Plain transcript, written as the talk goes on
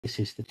This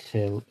is the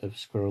tale of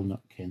Squirrel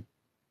Nutkin.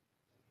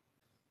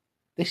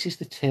 This is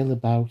the tale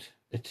about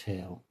a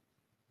tale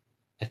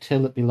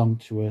that belonged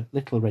to a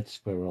little red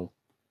squirrel,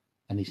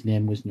 and his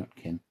name was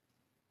Nutkin.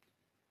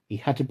 He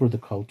had a brother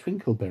called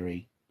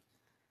Twinkleberry,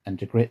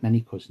 and a great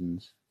many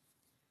cousins.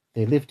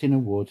 They lived in a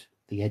wood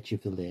at the edge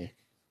of the lake.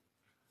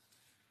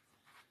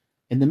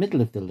 In the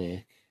middle of the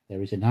lake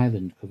there is an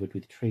island covered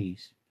with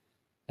trees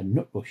and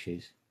nut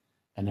bushes,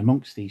 and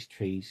amongst these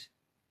trees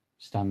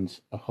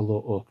stands a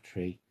hollow oak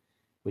tree,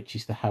 which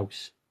is the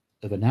house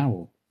of an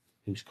owl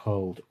who's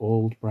called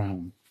Old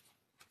Brown.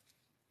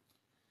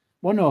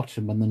 One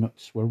autumn, when the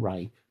nuts were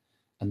ripe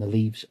and the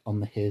leaves on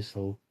the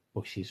hazel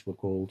bushes were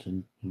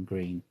golden and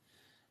green,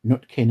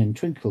 Nutkin and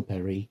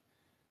Twinkleberry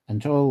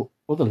and all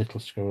other little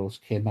squirrels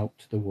came out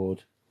to the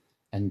wood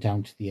and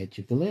down to the edge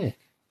of the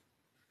lake.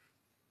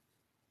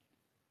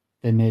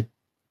 They made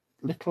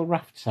little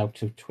rafts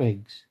out of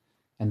twigs,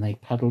 and they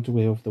paddled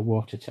away over the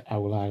water to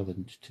Owl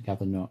Island to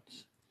gather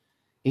nuts.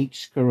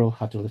 Each squirrel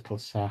had a little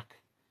sack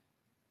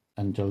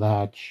and a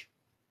large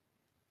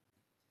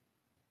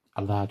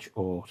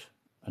oat,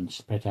 and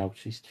spread out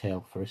his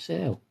tail for a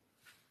sail.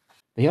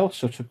 They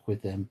also took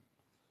with them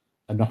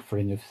an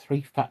offering of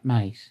 3 fat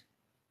mice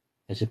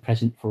as a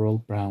present for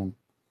Old Brown,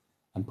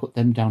 and put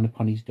them down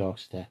upon his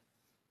doorstep.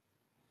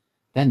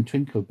 Then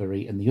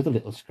Twinkleberry and the other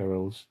little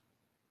squirrels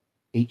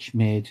each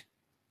made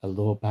a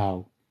low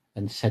bow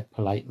and said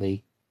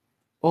politely,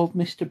 "Old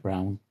Mr.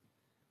 Brown,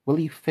 will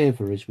you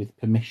favour us with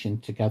permission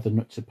to gather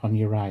nuts upon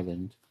your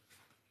island?"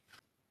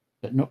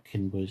 But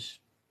Nutkin was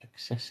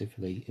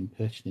excessively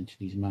impertinent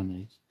in his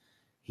manners.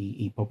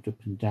 He bobbed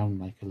up and down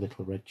like a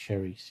little red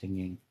cherry,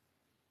 singing,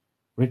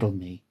 "Riddle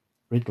me,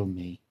 riddle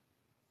me."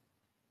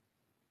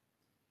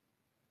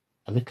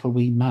 A little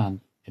wee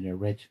man in a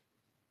red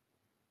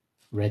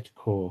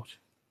coat,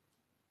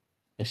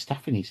 a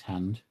staff in his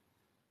hand,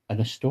 and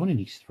a stone in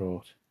his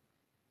throat.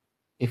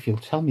 "If you'll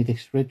tell me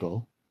this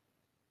riddle,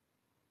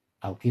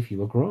 I'll give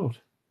you a groat."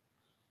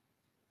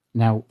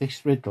 Now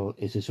this riddle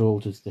is as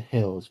old as the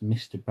hills.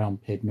 Mr. Brown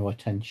paid no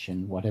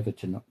attention whatever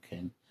to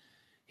Nutkin.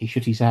 He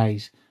shut his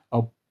eyes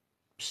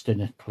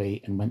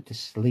obstinately and went to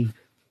sleep.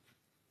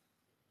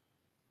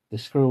 The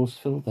squirrels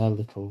filled their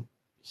little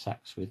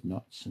sacks with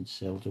nuts and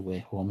sailed away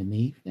home in the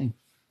evening.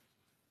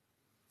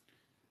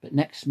 But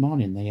next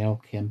morning they all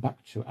came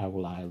back to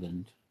Owl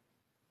Island.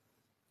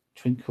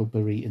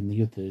 Twinkleberry and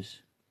the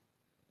others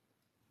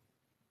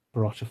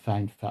brought a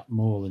fine fat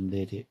mole and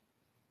laid it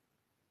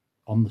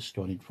on the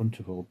stone in front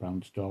of Old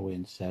Brown's doorway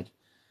and said,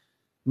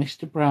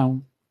 "Mr.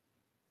 Brown,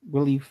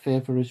 will you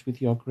favour us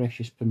with your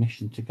gracious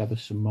permission to gather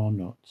some more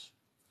nuts?"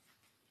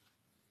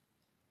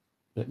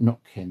 But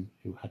Nutkin,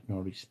 who had no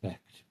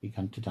respect,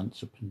 began to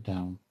dance up and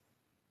down,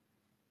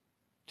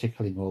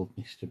 tickling old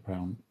Mr.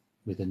 Brown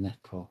with a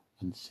nettle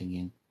and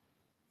singing,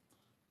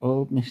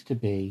 "Old Mr.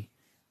 B,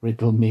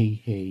 riddle me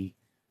he.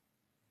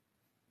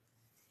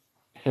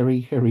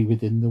 Hurry, hurry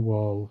within the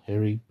wall,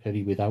 hurry,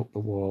 hurry without the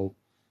wall.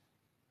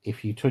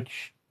 If you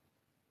touch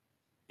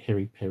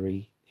Hurry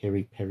Perry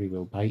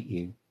will bite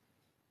you."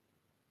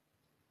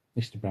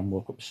 Mr. Brown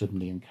woke up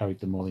suddenly and carried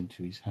them all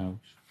into his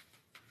house.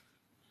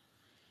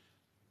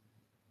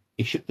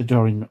 He shut the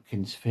door in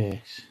Nutkin's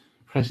face.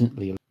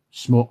 Presently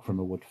smoke from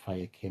a wood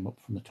fire came up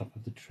from the top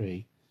of the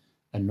tree,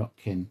 and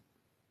Nutkin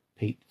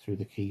peeped through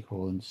the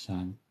keyhole and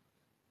sang,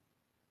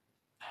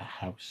 "A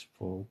house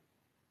full,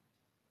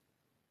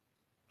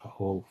 a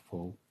hole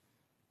full,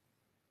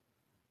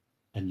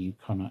 and you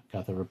cannot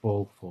gather a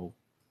bowl full."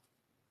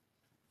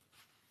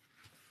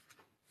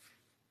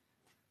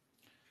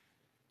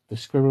 The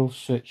squirrels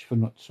searched for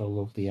nuts all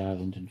over the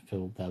island and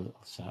filled their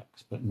little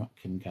sacks, but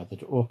Nutkin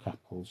gathered oak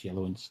apples,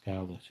 yellow and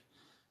scarlet,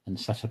 and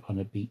sat upon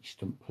a beech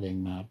stump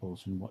playing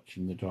marbles and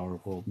watching the door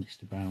of old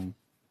Mr. Brown.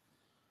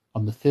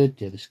 On the 3rd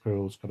day the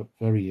squirrels got up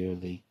very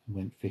early and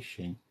went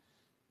fishing.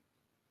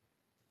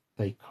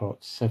 They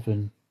caught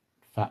 7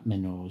 fat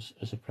minnows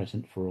as a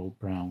present for Old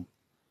Brown.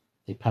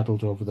 They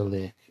paddled over the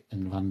lake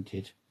and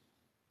landed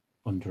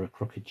under a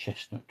crooked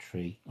chestnut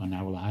tree on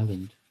Owl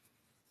Island.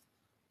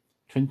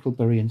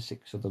 Twinkleberry and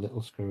 6 other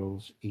little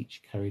squirrels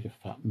each carried a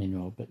fat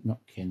minnow, but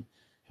Nutkin,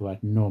 who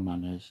had no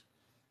manners,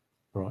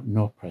 brought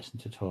no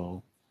present at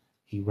all.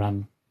 He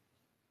ran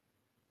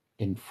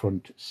in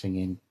front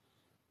singing,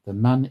 "The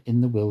man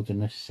in the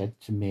wilderness said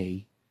to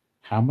me,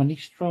 'How many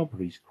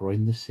strawberries grow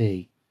in the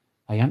sea?'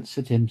 I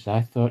answered him, as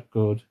I thought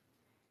good,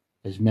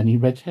 'As many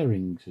red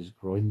herrings as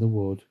grow in the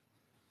wood.'"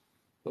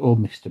 But old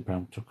Mr.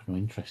 Brown took no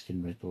interest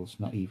in riddles,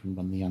 not even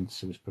when the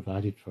answer was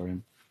provided for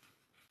him.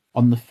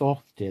 On the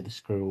 4th day the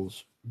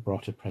squirrels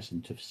brought a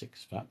present of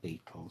 6 fat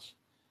beetles,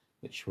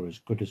 which were as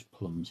good as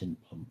plums in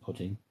plum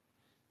pudding,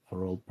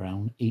 for Old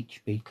Brown.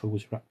 Each beetle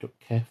was wrapped up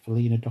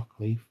carefully in a dock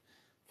leaf,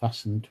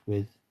 fastened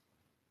with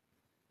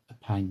a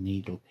pine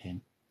needle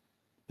pin.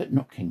 But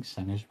Nutkin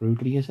sang as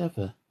rudely as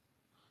ever,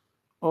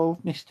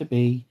 "Old Mr.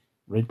 B,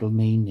 riddle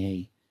me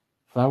nee.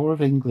 Flower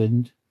of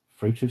England,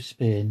 fruit of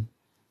Spain,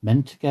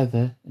 men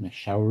together in a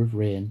shower of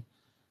rain,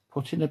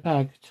 put in a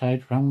bag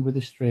tied round with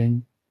a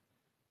string.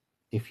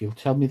 If you'll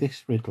tell me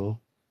this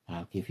riddle,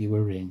 I'll give you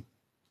a ring,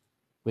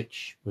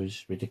 which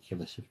was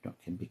ridiculous of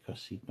Nutkin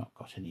because he'd not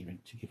got any ring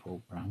to give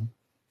Old Brown.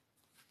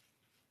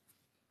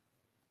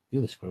 The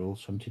other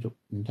squirrels hunted up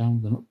and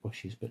down the nut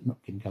bushes, but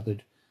Nutkin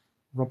gathered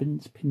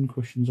robin's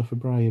pincushions off a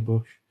briar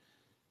bush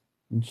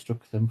and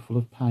stuck them full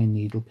of pine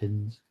needle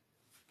pins.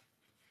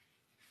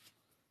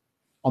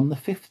 On the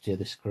 5th day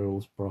the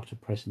squirrels brought a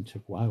present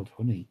of wild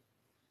honey.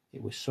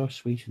 It was so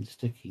sweet and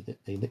sticky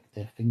that they licked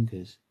their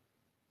fingers.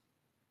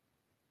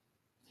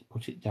 They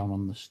put it down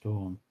on the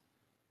stone.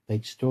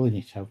 They'd stolen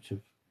it out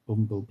of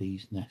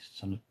bumblebees'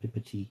 nests on a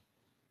pippity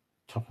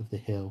top of the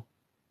hill.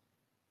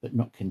 But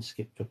Nutkin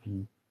skipped up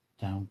and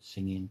down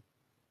singing,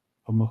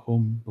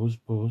 hum-a-hum, buzz,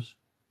 buzz,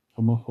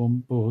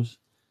 hum-a-hum, buzz.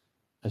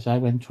 As I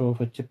went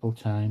over Tipple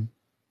time,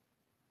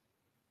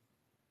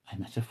 I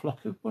met a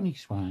flock of bunny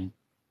swine.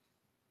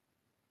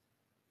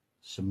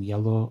 Some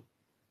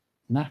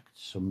yellow-nacked,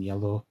 some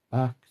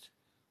yellow-backed.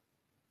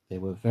 They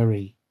were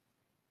very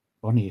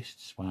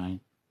bonniest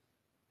swine,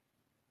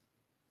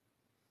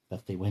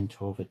 that they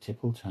went over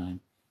Tipple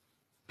time.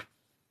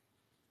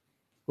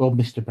 Old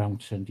Mr. Brown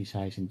turned his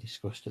eyes in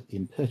disgust at the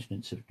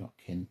impertinence of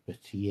Nutkin, but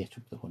he ate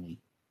up the honey.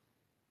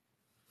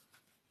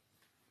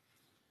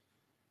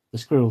 The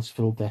squirrels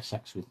filled their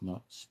sacks with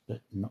nuts,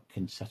 but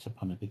Nutkin sat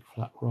upon a big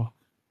flat rock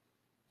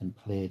and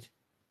played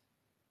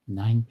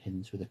 9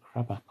 pins with a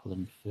crab-apple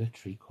and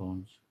fir-tree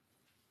cones.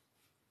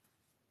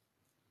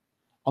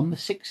 On the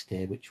 6th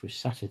day, which was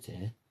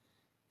Saturday,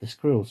 the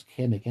squirrels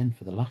came again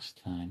for the last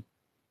time.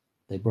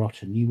 They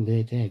brought a new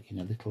laid egg in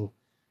a little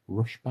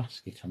rush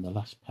basket on the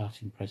last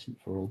parting present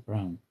for Old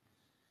Brown.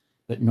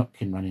 But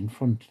Nutkin ran in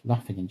front,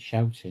 laughing and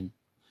shouting,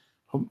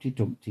 Humpty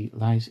Dumpty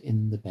lies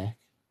in the beck,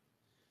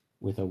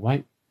 with a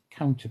white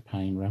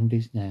counterpane round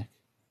his neck.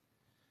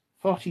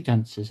 40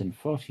 dancers and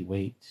 40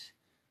 waits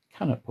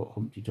cannot put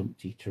Humpty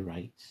Dumpty to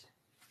rights.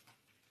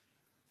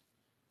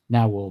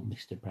 Now old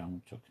Mr.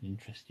 Brown took an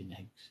interest in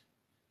eggs.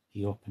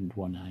 He opened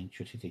one eye and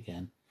shut it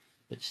again,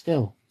 but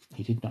still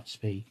he did not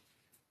speak.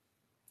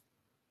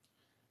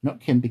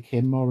 Nutkin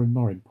became more and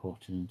more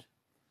important.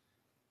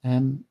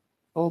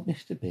 Old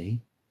Mr.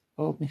 B,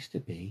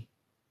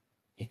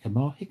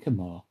 hickamore,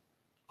 hickamore,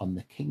 on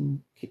the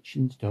king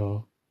kitchen's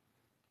door.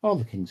 All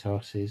the king's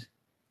horses,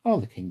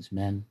 all the king's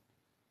men,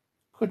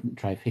 couldn't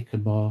drive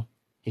hickamore,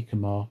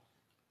 hickamore,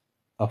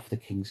 off the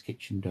king's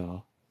kitchen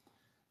door.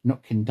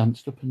 Nutkin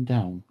danced up and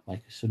down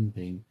like a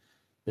sunbeam,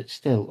 but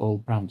still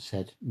Old Brown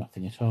said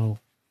nothing at all.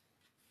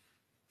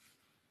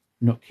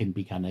 Nutkin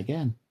began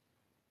again.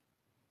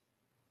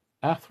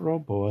 Arthur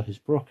O'Boa has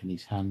broken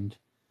his hand.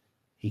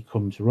 He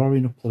comes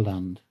roaring up the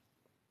land.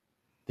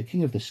 The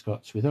king of the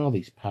Scots, with all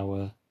his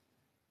power,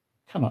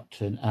 cannot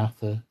turn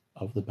Arthur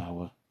of the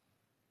bower.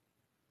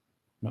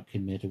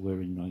 Nutkin made a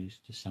whirring noise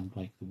to sound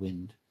like the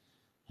wind,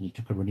 and he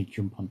took a running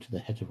jump onto the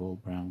head of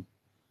Old Brown.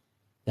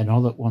 Then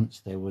all at once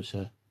there was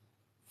a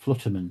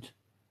flutterment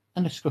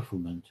and a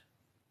scufflement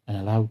and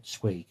a loud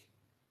squeak.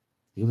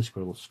 The other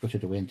squirrels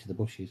scuttered away into the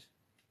bushes.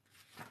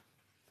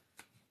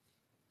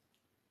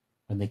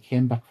 When they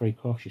came back very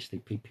cautiously,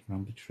 peeping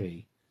round the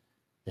tree,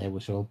 there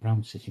was Old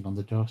Brown sitting on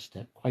the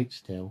doorstep, quite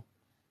still,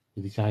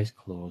 with his eyes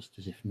closed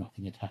as if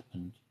nothing had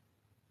happened.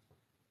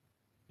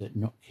 But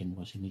Nutkin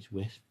was in his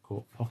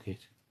waistcoat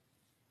pocket.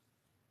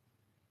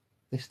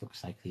 This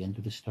looks like the end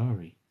of the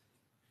story,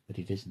 but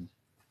it isn't.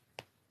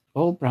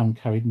 Old Brown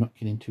carried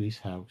Nutkin into his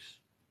house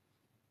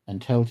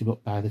and held him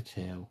up by the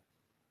tail,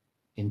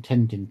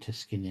 intending to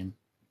skin him,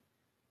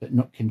 but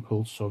Nutkin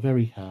pulled so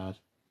very hard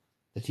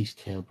that his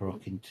tail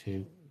broke in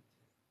two,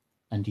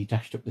 and he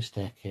dashed up the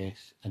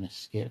staircase and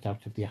escaped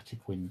out of the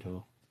attic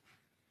window.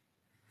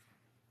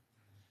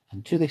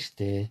 And to this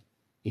day,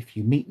 if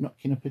you meet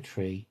Nutkin up a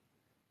tree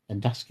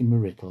and ask him a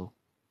riddle,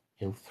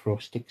 he'll throw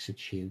sticks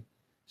at you,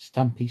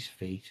 stamp his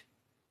feet,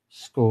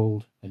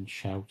 scold and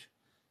shout,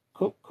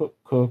 cook, cook,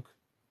 cook,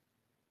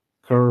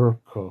 curr,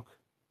 cook.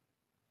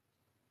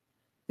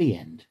 The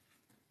end.